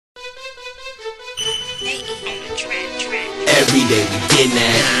Every day we getting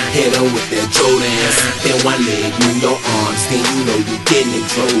that, hit on with that Jordans. Then one leg, move your arms, then you know you getting it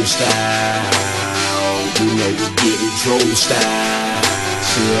Dro Style. You know you getting Dro Style.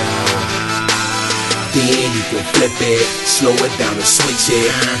 Then you can flip it, slow it down and switch it.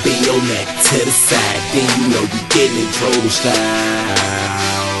 Bend your neck to the side, then you know you getting it Dro Style.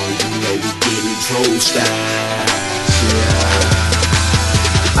 You know you getting it Dro Style.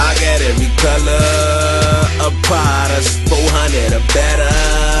 I got every color of products, 400 or better.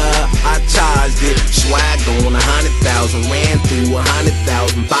 I charged it, swag on 100,000, ran through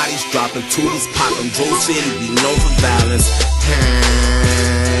 100,000. Bodies dropping, tooties popping. Dro City, we known for violence.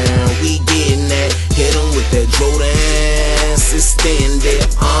 We getting that, hit 'em with that Jordans. Extended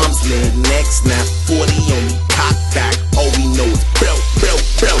arms, leg, neck snap, 40 on me, cock back. All we know is blow, blow,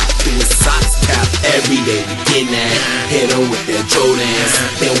 blow. Do a socks cap. Every day we getting that, hit 'em with that Jordans.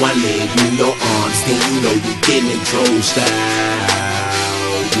 Then one leg, move your arms, then you know you getting it Dro Style.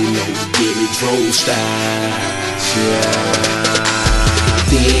 You know you getting it Dro Style.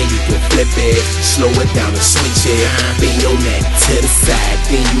 Then you can flip it, slow it down and switch it. Bend your neck to the side,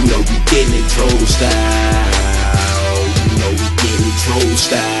 then you know you getting it Dro Style. You know you getting it Dro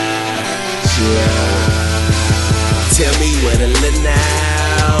Style. Tell me what a little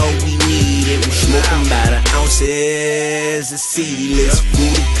now, we need it. We smoking by the ounces, it's seedless,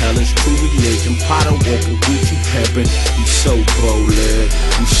 fruity colors, true religion, Potter walking, Gucci pimpin'. We so bold,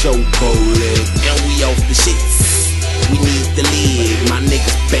 we so bold, and we off the shits. We need the lid, my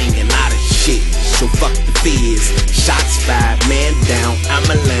niggas banging out of shit, so fuck the fears. Shots fired, man down, I'm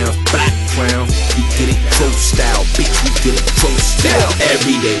a lounge, black crown. We get it Dro Style, bitch, we get it Dro Style.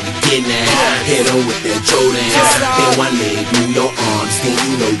 Every day we getting that, hit 'em with that Jordans. Then one leg, move your arms, then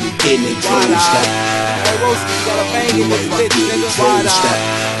you know you getting it Dro Style. You know you getting it Dro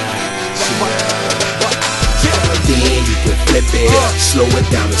Style. Then you can flip it, slow it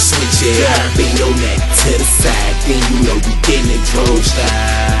down and switch it. Bend your neck to the side, then you know you getting it Dro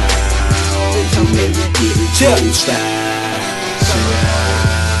Style. You know you getting it Dro Style.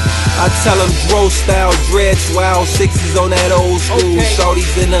 I tell them Dro Style, dreads, wild sixes on that old school.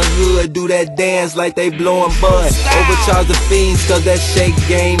 Shorties in the hood do that dance like they blowing bud. Overcharge the fiends cause that shake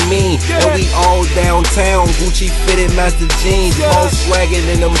game mean. And we all downtown, Gucci fitted master jeans. All swaggin'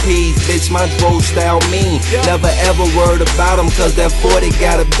 in them P's, bitch my Dro Style mean. Never ever worried about them cause that 40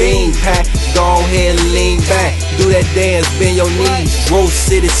 got a bean pack. Go ahead and lean back, do that dance, bend your knees. Dro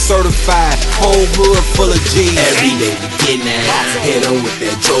City certified, whole hood full of G's. Every day we getting that, hit 'em with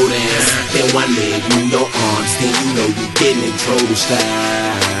that Jordans. Then one leg, move your arms, then you know you getting it Dro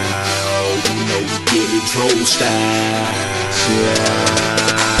Style. You know you getting it Dro Style.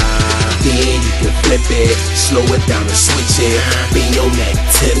 Then you can flip it, slow it down and switch it. Bend your neck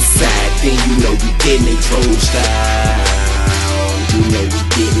to the side, then you know you getting it Dro Style. You know you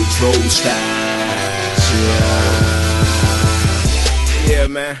getting it Dro Style. Yeah,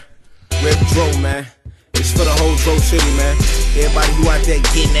 man. Rip Dro, man. It's for the whole Dro City, man. Everybody who out there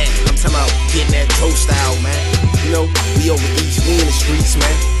getting that, I'm talking about getting that Dro Style, man. You know, we over east, we in the streets,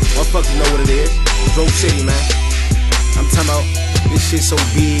 man. Motherfuckers know what it is. Dro City, man. I'm talking about this shit so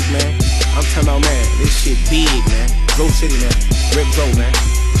big, man. I'm talking about, man, this shit big, man. Dro City, man. Rip Dro, man.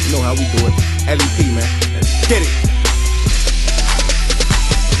 You know how we do it. LEP, man. Let's get it.